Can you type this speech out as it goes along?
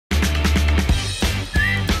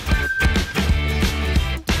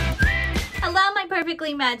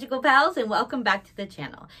Perfectly Magical Pals, and welcome back to the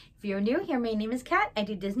channel. If you're new here, my name is Kat. I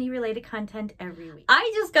do Disney related content every week. I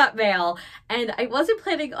just got mail and I wasn't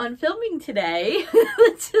planning on filming today,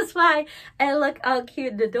 which is why I look all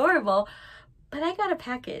cute and adorable, but I got a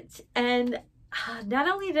package, and not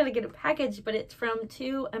only did I get a package, but it's from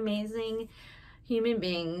two amazing human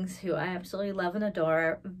beings who I absolutely love and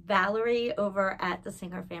adore. Valerie over at the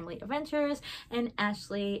Singer Family Adventures and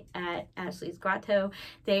Ashley at Ashley's Grotto.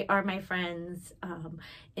 They are my friends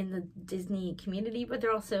in the Disney community, but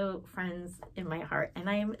they're also friends in my heart. And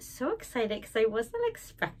I am so excited because I wasn't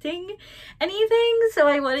expecting anything, so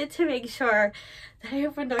I wanted to make sure that I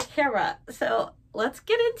opened our camera. So let's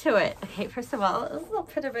get into it. Okay, first of all, this is a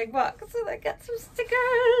pretty big box, and I got some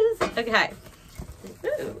stickers. Okay.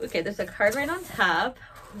 Ooh, okay, there's a card right on top.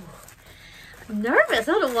 Ooh, I'm nervous.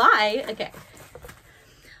 I don't know why. Okay.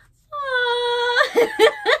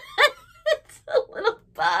 It's a little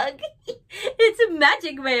bug. It's a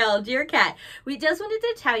magic mail, dear Kat. We just wanted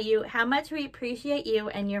to tell you how much we appreciate you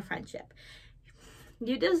and your friendship.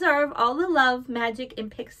 You deserve all the love, magic,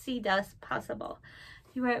 and pixie dust possible.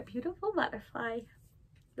 You are a beautiful butterfly.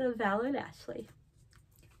 The Val and Ashley.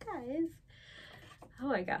 Guys. Oh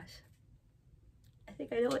my gosh. I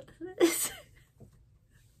think I know what this is.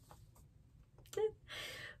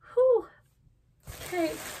 Whew.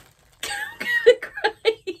 Okay. I'm gonna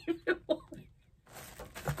cry even more.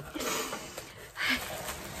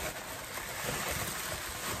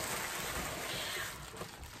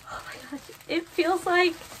 Oh my gosh. It feels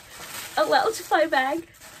like a Loungefly bag.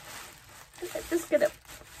 I'm just gonna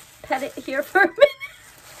pet it here for a minute.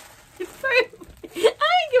 I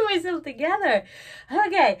can get myself together.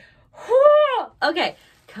 Okay. Okay,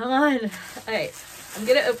 come on. All right, I'm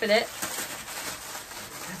gonna open it.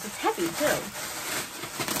 It's heavy too.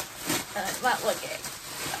 I'm not looking.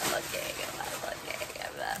 I'm not looking. I'm not looking.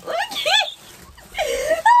 I'm not looking.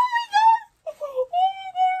 Oh my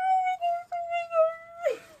god! Oh my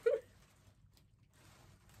god!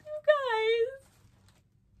 You guys.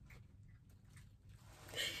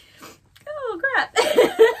 Oh crap!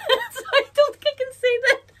 So I don't think I can say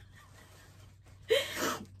that.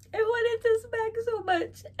 I wanted this bag so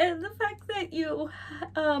much, and the fact that you,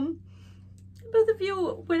 both of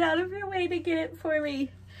you went out of your way to get it for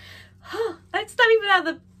me. It's not even out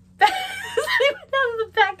of the it's not even out of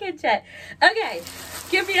the package yet. Okay,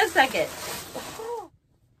 give me a second.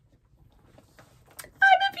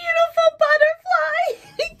 I'm a beautiful butterfly.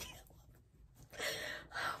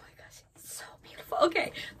 Oh my gosh, it's so beautiful.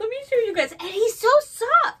 Okay, let me show you guys. And he's so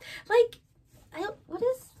soft. Like, what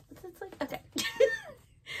is it's like? Okay.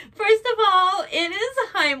 First of all, it is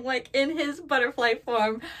Heimlich in his butterfly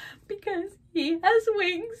form because he has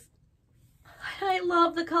wings. I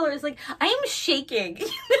love the colors. Like, I am shaking.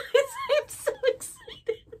 I'm so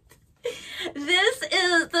excited. This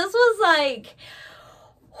was like,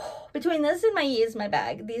 between this and my Yeez My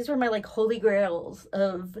bag, these were my like holy grails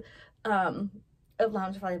of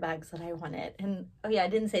Loungefly bags that I wanted. And oh yeah, I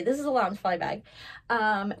didn't say this is a Loungefly bag.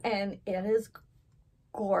 And it is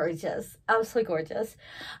gorgeous, absolutely gorgeous.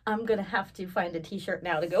 I'm gonna have to find a t-shirt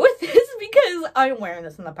now to go with this because I'm wearing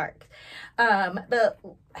this in the park. But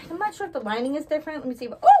I'm not sure if the lining is different. Let me see.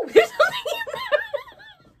 Oh, there's something in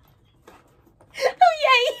there. Oh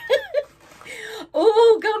yay!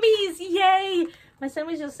 Oh, gummies, yay! My son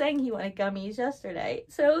was just saying he wanted gummies yesterday,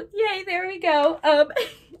 so yay! There we go.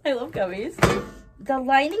 I love gummies. The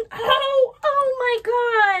lining. Oh my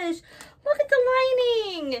gosh! Look at the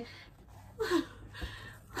lining.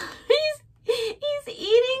 He's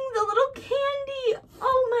eating the little candy.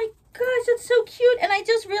 Oh my gosh, it's so cute. And I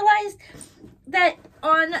just realized that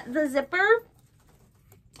on the zipper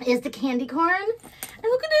is the candy corn. And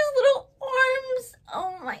look at his little arms.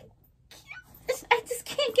 Oh my gosh, I just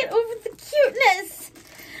can't get over the cuteness.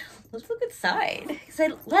 Let's look inside.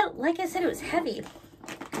 Because like I said, it was heavy.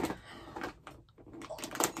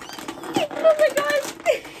 Oh my gosh.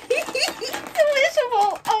 Delicious.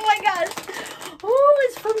 Oh my gosh. Oh,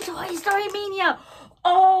 it's from Toy Story Mania.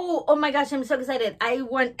 Oh my gosh, I'm so excited. I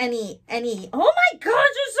want any. Oh my gosh,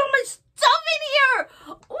 there's so much stuff in here.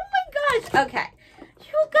 Oh my gosh. Okay.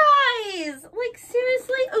 You guys, like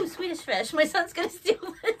seriously? Oh, Swedish fish. My son's gonna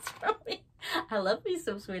steal this from me. I love me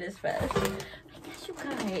some Swedish fish. I guess you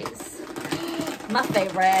guys. My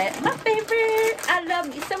favorite. I love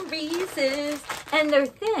me some Reese's. And they're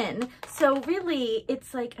thin, so really,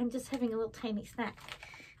 it's like I'm just having a little tiny snack.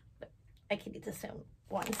 But I can eat this in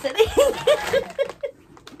one sitting.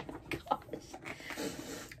 Gosh.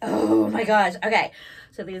 Oh my gosh. Okay,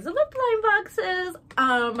 so these are the blind boxes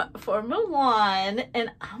for Milan,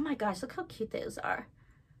 and oh my gosh, look how cute those are.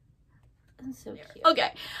 That's so cute.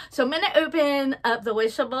 Okay, so I'm gonna open up the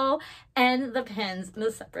Wishable and the pins in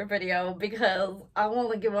a separate video because I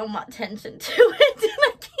want to give all my attention to it, and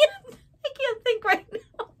I can't think right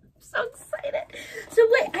now. I'm so excited. So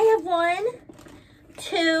wait, I have 1,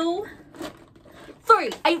 2, 3.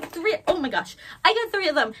 I have 3. Oh my gosh, I got 3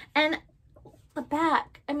 of them, and the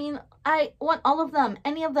back. I mean, I want all of them,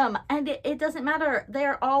 any of them, and it doesn't matter.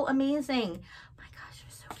 They're all amazing.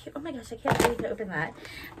 Oh my gosh, I can't wait to open that.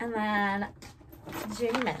 And then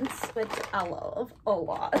Junie Mints, which I love a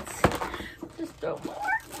lot. Just throw more.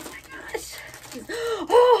 Oh my gosh.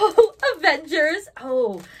 Oh, Avengers.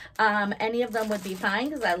 Oh, any of them would be fine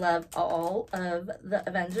because I love all of the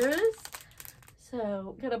Avengers.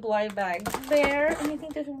 So, got a blind bag there. And I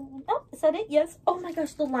think there's, oh, is that it? Yes. Oh my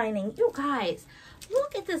gosh, the lining. You guys,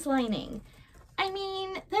 look at this lining. I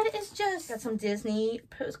mean, that is just, got some Disney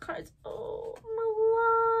postcards. Oh,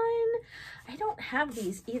 Milan. I don't have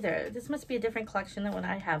these either. This must be a different collection than what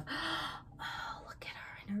I have. Oh, look at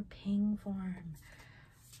her in her ping form.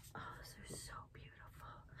 Oh, those are so beautiful.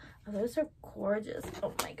 Oh, those are gorgeous.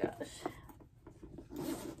 Oh my gosh.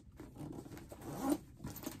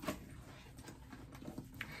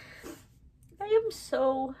 I am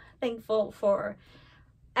so thankful for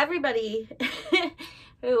everybody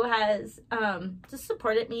who has just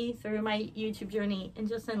supported me through my YouTube journey and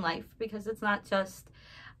just in life, because it's not just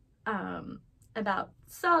about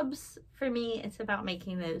subs for me, it's about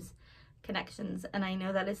making those connections. And I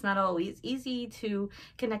know that it's not always easy to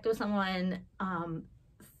connect with someone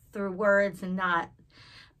through words and not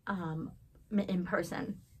in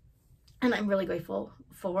person. And I'm really grateful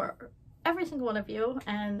for every single one of you,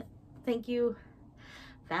 and thank you,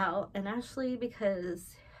 Val and Ashley,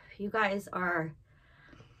 because you guys are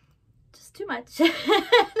just too much.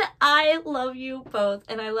 I love you both,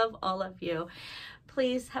 and I love all of you.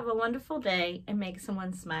 Please have a wonderful day and make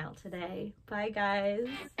someone smile today. Bye, guys.